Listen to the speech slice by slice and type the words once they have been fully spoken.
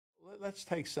Let's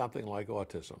take something like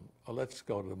autism. Let's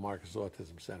go to the Marcus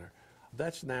Autism Center.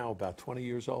 That's now about 20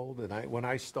 years old, and when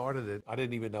I started it, I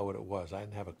didn't even know what it was. I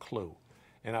didn't have a clue.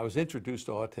 And I was introduced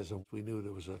to autism. We knew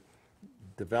there was a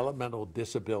developmental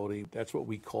disability. That's what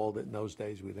we called it in those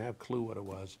days. We didn't have a clue what it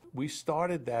was. We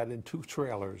started that in 2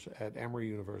 trailers at Emory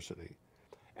University,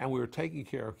 and we were taking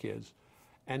care of kids,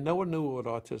 and no one knew what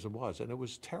autism was, and it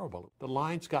was terrible. The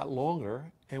lines got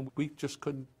longer, and we just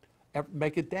couldn't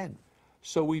make a dent.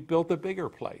 So we built a bigger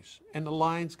place, and the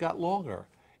lines got longer.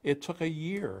 It took a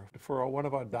year for one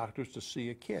of our doctors to see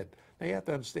a kid. Now you have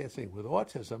to understand something. With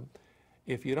autism,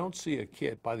 if you don't see a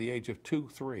kid by the age of 2,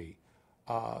 3,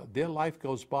 their life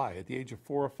goes by. At the age of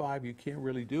 4 or 5, you can't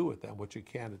really do with them what you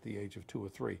can at the age of 2 or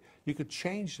 3. You could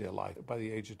change their life by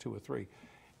the age of 2 or 3.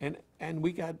 And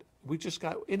we just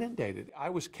got inundated.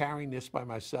 I was carrying this by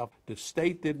myself. The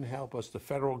state didn't help us. The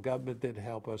federal government didn't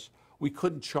help us. We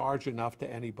couldn't charge enough to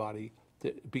anybody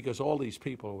because all these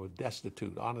people were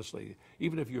destitute, honestly.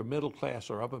 Even if you're middle class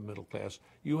or upper middle class,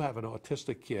 you have an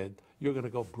autistic kid, you're going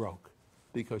to go broke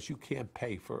because you can't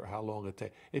pay for how long it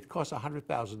takes. It costs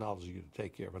 $100,000 a year to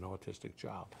take care of an autistic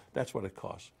child. That's what it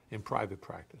costs in private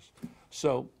practice.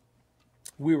 So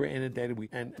we were inundated.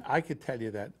 And I could tell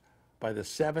you that by the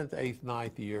 7th, 8th,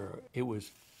 9th year, it was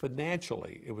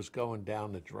financially, it was going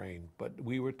down the drain, but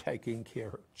we were taking care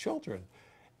of children.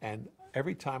 And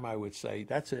every time I would say,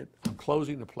 that's it, I'm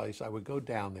closing the place, I would go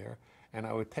down there and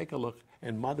I would take a look,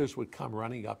 and mothers would come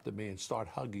running up to me and start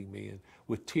hugging me and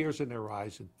with tears in their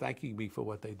eyes and thanking me for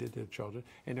what they did to their children,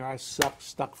 and their eyes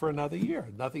stuck for another year,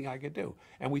 nothing I could do.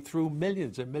 And we threw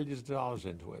millions and millions of dollars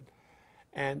into it.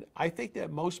 And I think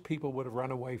that most people would have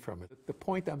run away from it. The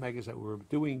point I'm making is that we were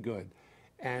doing good,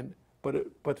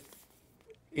 but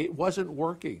it wasn't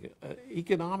working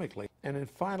economically. And then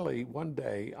finally, one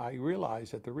day, I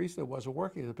realized that the reason it wasn't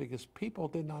working is because people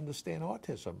didn't understand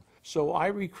autism. So I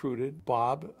recruited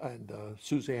Bob and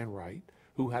Suzanne Wright,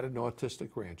 who had an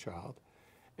autistic grandchild,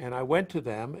 and I went to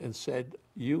them and said,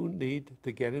 you need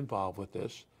to get involved with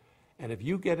this. And if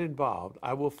you get involved,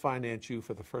 I will finance you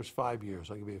for the first 5 years.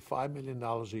 I'll give you $5 million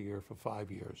a year for 5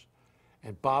 years.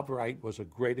 And Bob Wright was a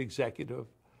great executive.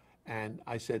 And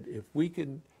I said, if we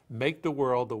can make the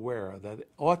world aware that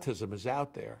autism is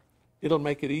out there, it'll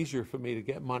make it easier for me to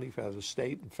get money from the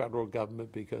state and federal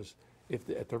government, because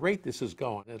at the rate this is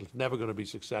going, it's never going to be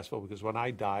successful, because when I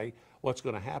die, what's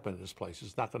going to happen in this place?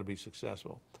 It's not going to be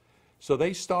successful. So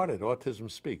they started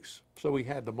Autism Speaks. So we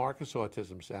had the Marcus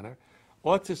Autism Center.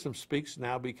 Autism Speaks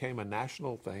now became a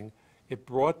national thing. It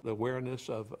brought the awareness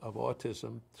of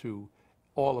autism to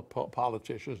all the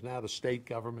politicians, now the state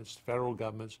governments, federal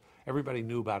governments, everybody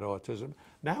knew about autism.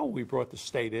 Now we brought the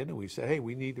state in and we said, hey,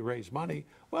 we need to raise money.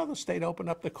 Well, the state opened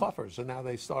up the coffers, and now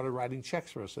they started writing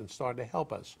checks for us and started to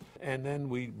help us. And then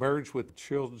we merged with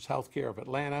Children's Healthcare of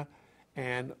Atlanta.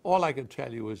 And all I can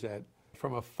tell you is that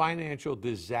from a financial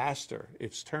disaster,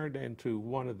 it's turned into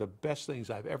one of the best things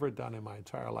I've ever done in my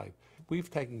entire life.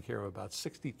 We've taken care of about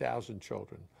 60,000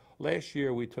 children. Last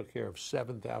year, we took care of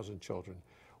 7,000 children.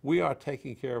 We are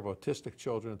taking care of autistic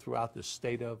children throughout the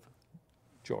state of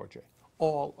Georgia,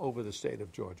 all over the state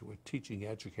of Georgia. We're teaching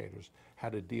educators how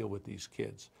to deal with these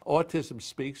kids. Autism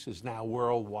Speaks is now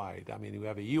worldwide. I mean, we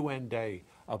have a UN Day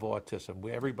of Autism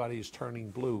where everybody is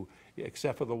turning blue,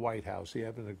 except for the White House. They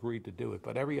haven't agreed to do it,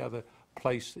 but every other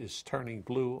place is turning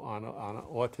blue on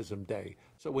Autism Day.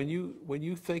 So when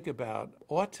you think about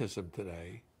autism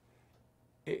today,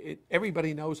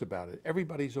 everybody knows about it.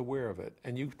 Everybody's aware of it.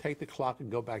 And you take the clock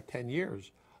and go back 10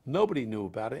 years, nobody knew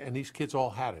about it, and these kids all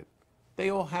had it.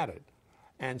 They all had it.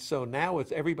 And so now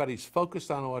everybody's focused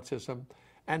on autism.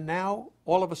 And now,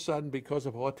 all of a sudden, because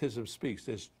of Autism Speaks,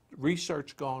 there's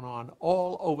research going on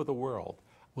all over the world.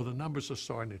 Well, the numbers are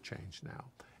starting to change now.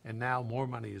 And now more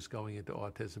money is going into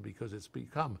autism because it's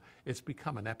become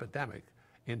an epidemic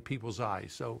in people's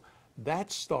eyes. So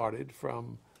that started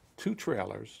from 2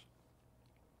 trailers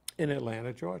in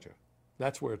Atlanta, Georgia.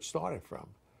 That's where it started from.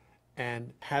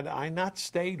 And had I not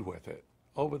stayed with it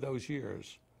over those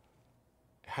years,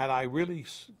 had I really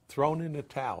thrown in the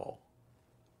towel,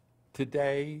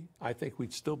 today I think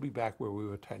we'd still be back where we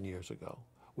were 10 years ago,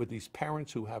 with these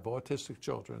parents who have autistic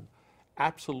children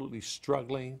absolutely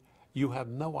struggling. You have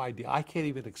no idea. I can't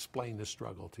even explain the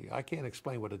struggle to you. I can't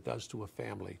explain what it does to a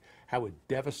family, how it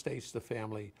devastates the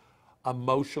family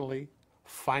emotionally,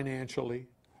 financially,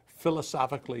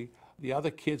 philosophically. The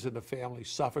other kids in the family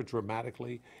suffer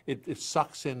dramatically. It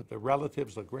sucks in the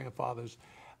relatives, the grandfathers.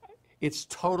 It's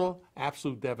total,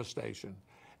 absolute devastation.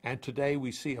 And today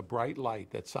we see a bright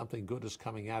light that something good is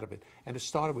coming out of it. And it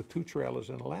started with 2 trailers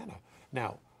in Atlanta.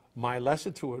 Now, my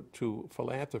lesson to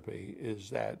philanthropy is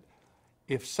that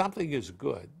If something is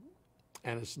good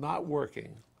and it's not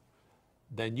working,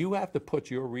 then you have to put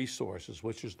your resources,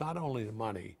 which is not only the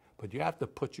money, but you have to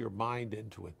put your mind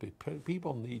into it.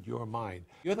 People need your mind.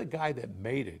 You're the guy that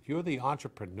made it. You're the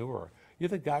entrepreneur. You're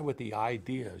the guy with the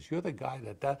ideas. You're the guy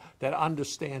that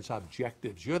understands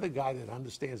objectives. You're the guy that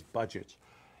understands budgets.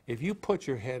 If you put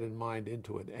your head and mind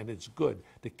into it and it's good,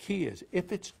 the key is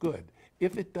if it's good,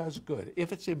 if it does good,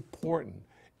 if it's important,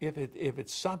 if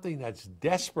it's something that's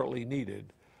desperately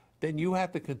needed, then you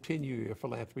have to continue your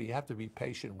philanthropy. You have to be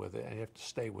patient with it and you have to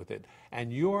stay with it.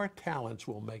 And your talents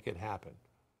will make it happen.